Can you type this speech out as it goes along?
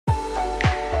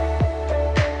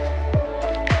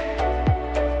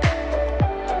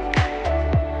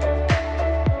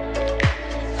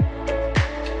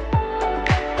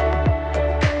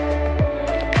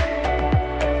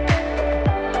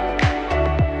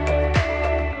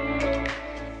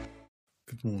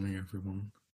Good morning,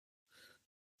 everyone.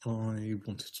 I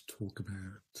wanted to talk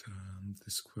about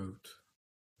this quote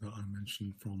that I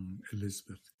mentioned from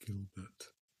Elizabeth Gilbert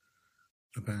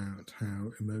about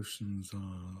how emotions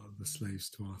are the slaves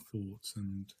to our thoughts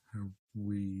and how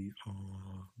we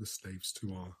are the slaves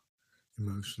to our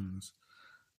emotions.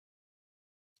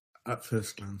 At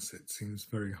first glance, it seems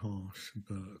very harsh,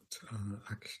 but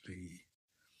actually,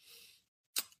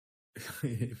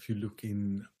 if you look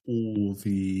in all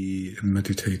the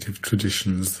meditative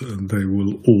traditions, they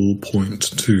will all point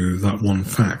to that one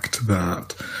fact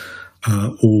that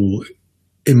all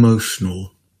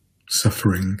emotional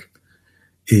suffering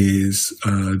is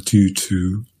due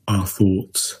to our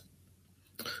thoughts,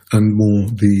 and more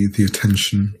the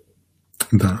attention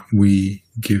that we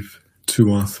give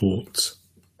to our thoughts.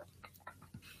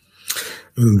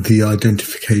 The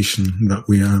identification that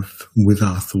we have with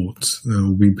our thoughts.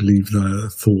 We believe the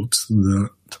thoughts that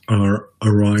are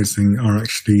arising are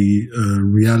actually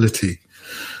reality,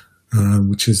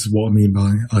 which is what I mean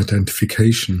by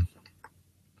identification.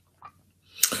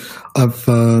 I've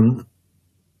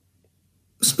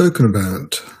spoken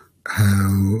about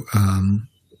how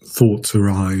thoughts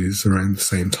arise around the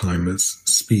same time as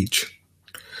speech.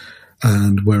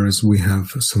 And whereas we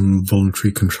have some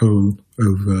voluntary control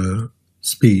over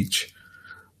speech,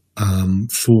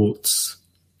 thoughts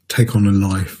take on a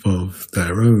life of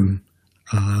their own.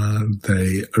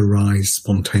 They arise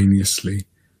spontaneously.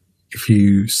 If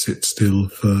you sit still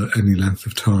for any length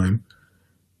of time,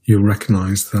 you'll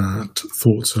recognize that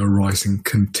thoughts are arising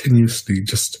continuously,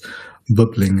 just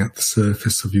bubbling at the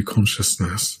surface of your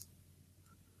consciousness.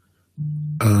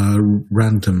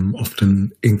 Random,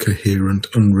 often incoherent,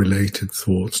 unrelated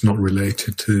thoughts, not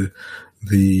related to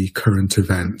the current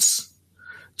events,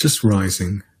 just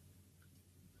rising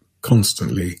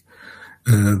constantly.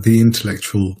 The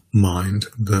intellectual mind,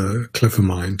 the clever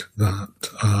mind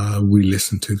that we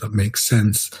listen to, that makes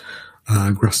sense,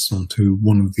 grasps onto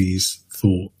one of these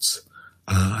thoughts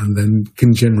and then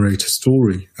can generate a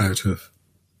story out of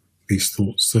these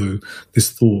thoughts. So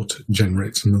this thought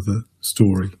generates another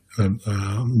story,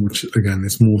 which again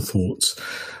is more thoughts.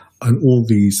 And all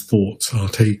these thoughts are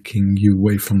taking you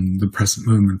away from the present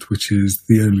moment, which is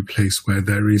the only place where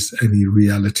there is any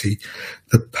reality.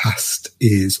 The past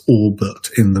is all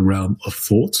but in the realm of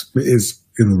thoughts. It is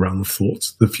in the realm of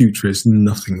thoughts. The future is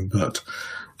nothing but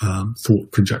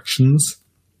thought projections.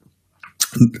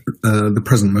 The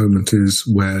present moment is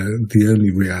where the only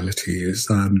reality is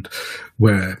and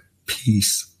where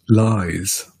peace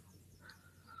lies.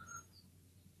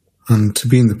 And to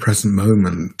be in the present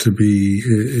moment,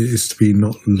 is to be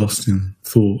not lost in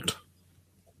thought.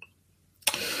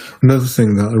 Another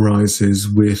thing that arises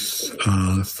with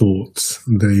thoughts,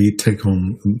 they take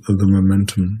on the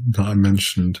momentum that I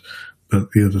mentioned, but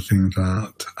the other thing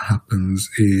that happens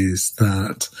is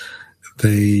that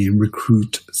they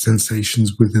recruit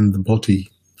sensations within the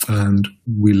body, and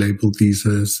we label these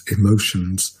as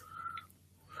emotions.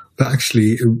 But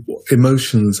actually,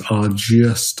 emotions are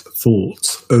just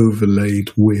thoughts overlaid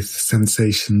with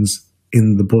sensations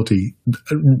in the body.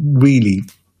 Really,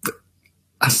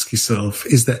 ask yourself,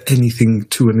 is there anything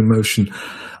to an emotion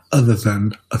other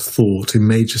than a thought? It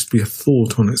may just be a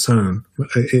thought on its own.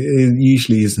 It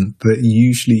usually isn't. There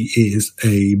usually is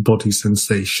a body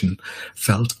sensation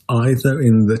felt either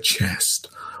in the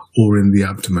chest or in the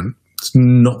abdomen. It's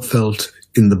not felt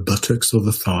in the buttocks or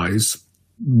the thighs,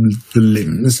 the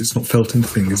limbs. It's not felt in the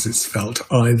fingers. It's felt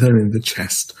either in the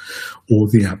chest or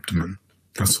the abdomen.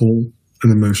 That's all an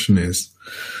emotion is.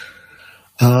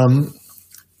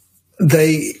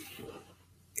 They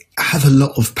have a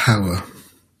lot of power.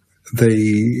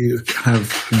 They have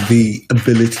the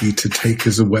ability to take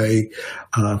us away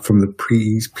from the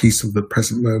peace of the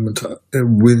present moment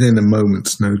within a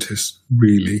moment's notice,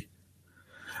 really.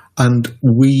 And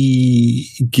we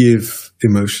give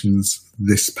emotions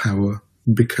this power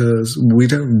because we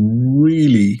don't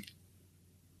really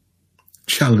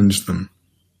challenge them.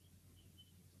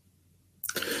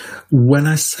 When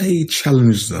I say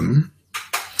challenge them,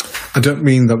 I don't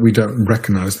mean that we don't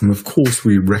recognize them. Of course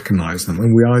we recognize them,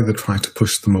 and we either try to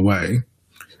push them away,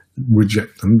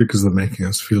 reject them because they're making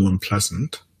us feel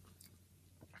unpleasant,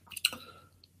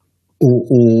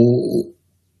 or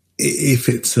if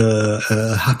it's a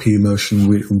happy emotion,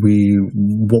 we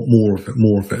want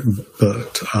more of it,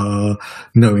 but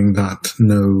knowing that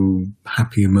no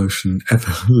happy emotion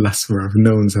ever lasts forever.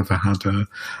 No one's ever had a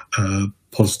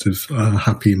positive,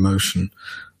 happy emotion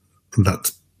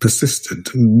that's persistent.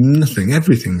 Nothing,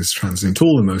 everything is transient.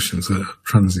 All emotions are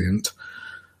transient.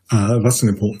 That's an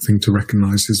important thing to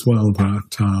recognize as well,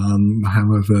 that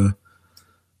however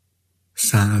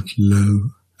sad,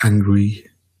 low, angry,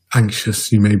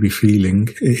 anxious you may be feeling,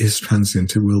 it is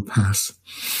transient, it will pass.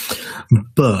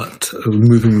 But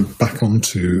moving back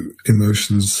onto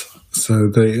emotions, so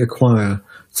they acquire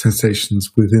sensations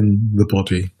within the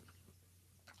body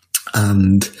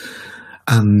and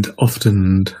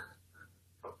often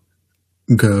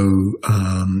go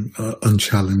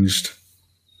unchallenged.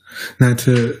 Now,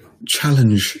 to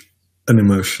challenge an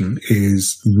emotion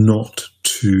is not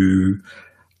to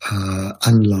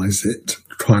analyze it,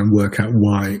 try and work out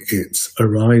why it's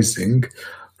arising.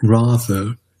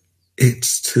 Rather,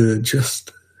 it's to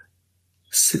just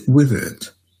sit with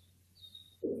it,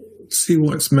 see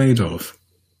what it's made of.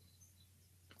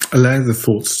 Allow the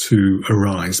thoughts to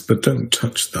arise, but don't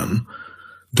touch them,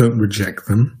 don't reject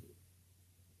them,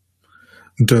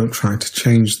 don't try to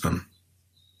change them.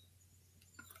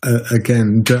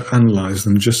 Again, don't analyze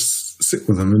them, just sit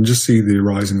with them and just see the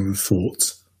arising of the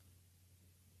thoughts.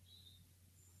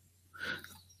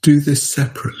 Do this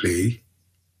separately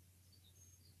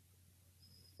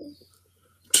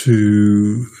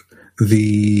to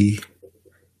the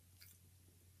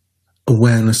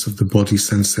awareness of the body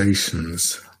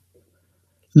sensations.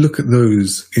 Look at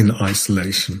those in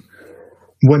isolation.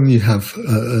 When you have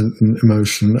an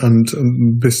emotion, and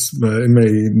this it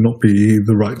may not be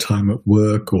the right time at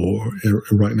work or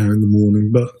right now in the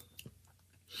morning,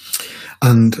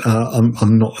 I'm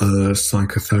not a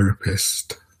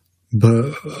psychotherapist,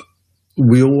 but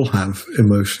we all have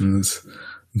emotions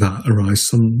that arise,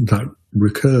 some that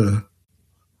recur,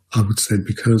 I would say,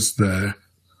 because they're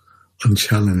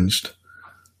unchallenged.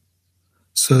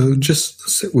 So just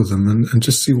sit with them and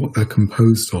just see what they're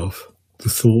composed of, the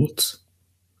thoughts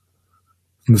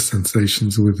and the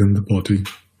sensations within the body.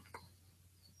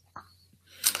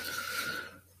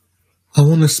 I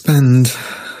want to spend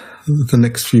the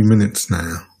next few minutes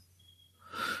now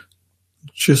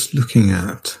just looking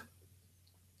at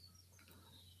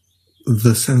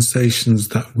the sensations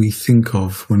that we think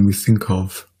of when we think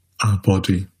of our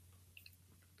body.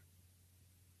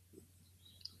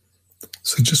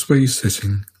 So just where you're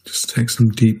sitting, just take some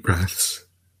deep breaths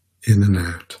in and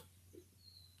out.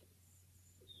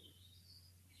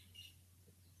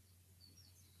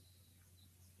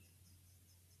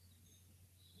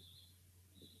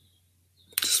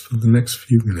 Just for the next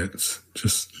few minutes,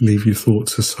 just leave your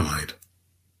thoughts aside.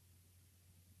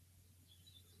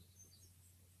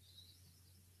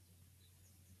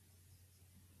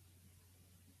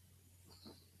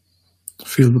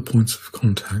 Feel the points of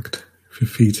contact. If your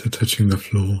feet are touching the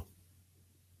floor,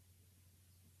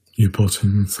 your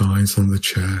bottom thighs on the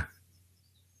chair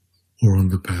or on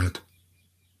the bed.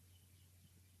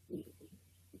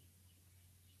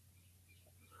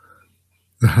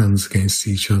 The hands against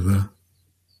each other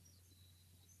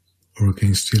or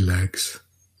against your legs.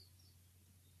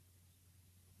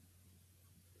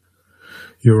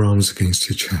 Your arms against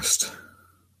your chest.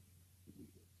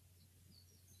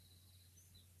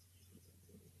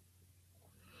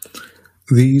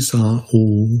 These are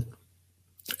all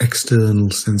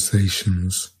external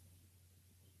sensations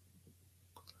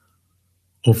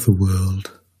of the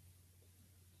world.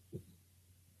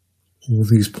 All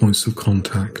these points of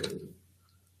contact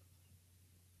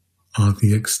are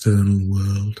the external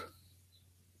world.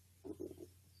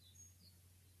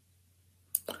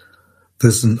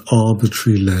 There's an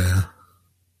arbitrary layer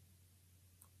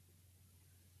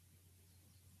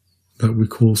that we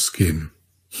call skin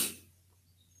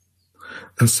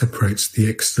that separates the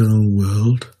external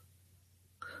world,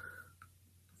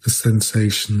 the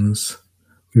sensations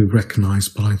we recognize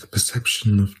by the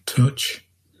perception of touch,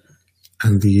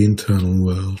 and the internal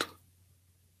world.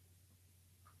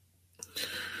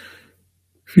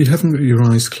 If you haven't got your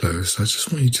eyes closed, I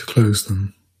just want you to close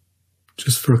them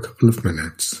just for a couple of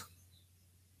minutes.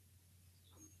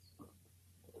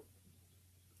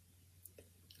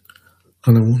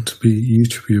 And I want you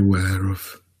to be aware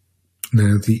of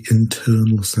now the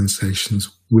internal sensations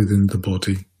within the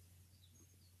body.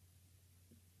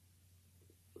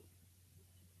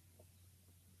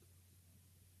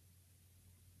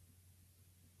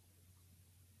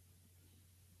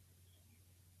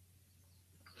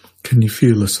 Can you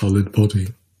feel a solid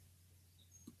body?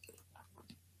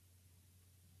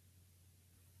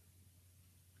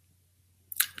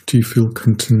 Do you feel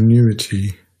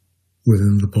continuity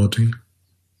within the body?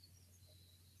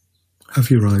 Have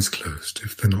your eyes closed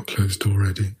if they're not closed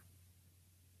already.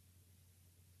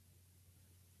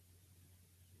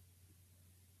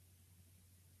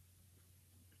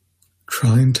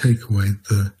 Try and take away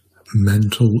the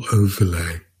mental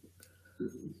overlay,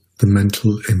 the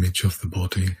mental image of the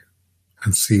body,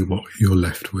 and see what you're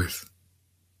left with.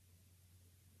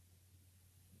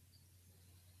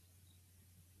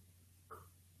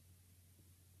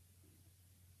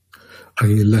 Are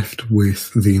you left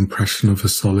with the impression of a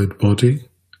solid body?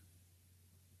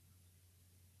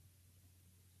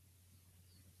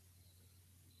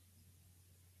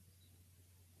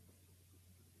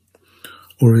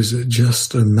 Or is it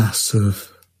just a mass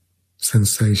of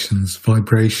sensations,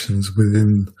 vibrations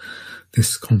within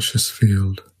this conscious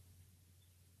field?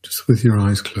 Just with your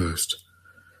eyes closed.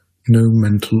 No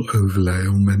mental overlay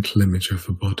or mental image of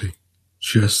a body.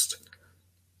 Just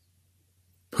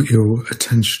put your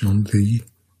attention on the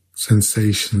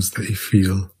sensations that you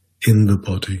feel in the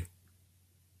body.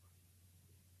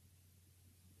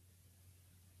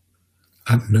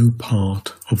 At no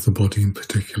part of the body in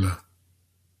particular.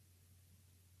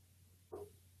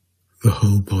 The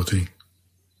whole body.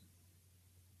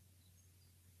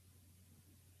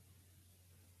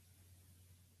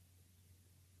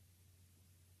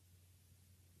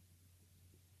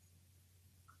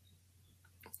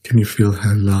 Can you feel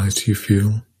how light you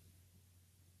feel?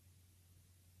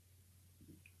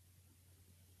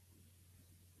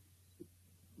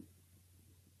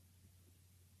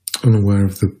 Unaware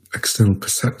of the external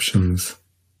perceptions.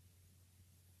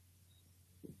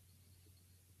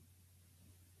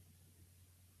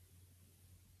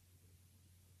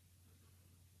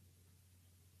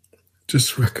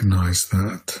 Just recognize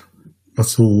that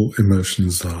that's all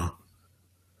emotions are.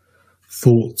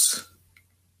 Thoughts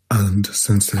and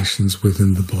sensations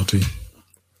within the body.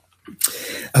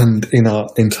 And in our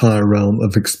entire realm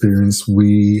of experience,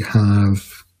 we have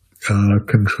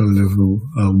control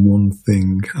over one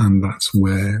thing, and that's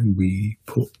where we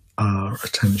put our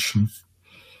attention.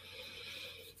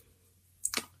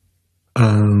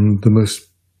 And the most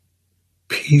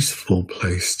peaceful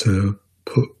place to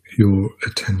put your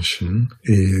attention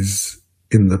is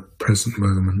in the present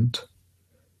moment,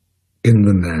 in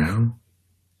the now,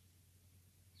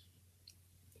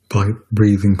 by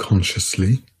breathing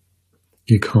consciously.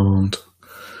 You can't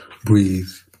breathe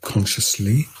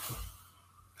consciously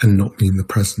and not be in the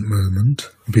present moment.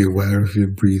 Be aware of your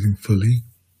breathing fully.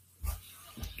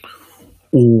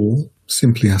 Or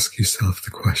simply ask yourself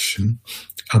the question,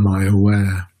 am I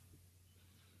aware?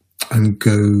 And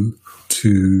go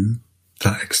to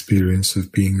that experience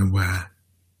of being aware,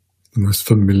 the most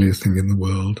familiar thing in the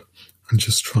world, and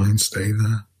just try and stay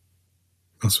there.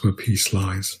 That's where peace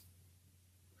lies.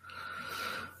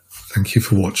 Thank you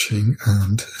for watching,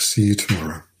 and see you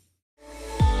tomorrow.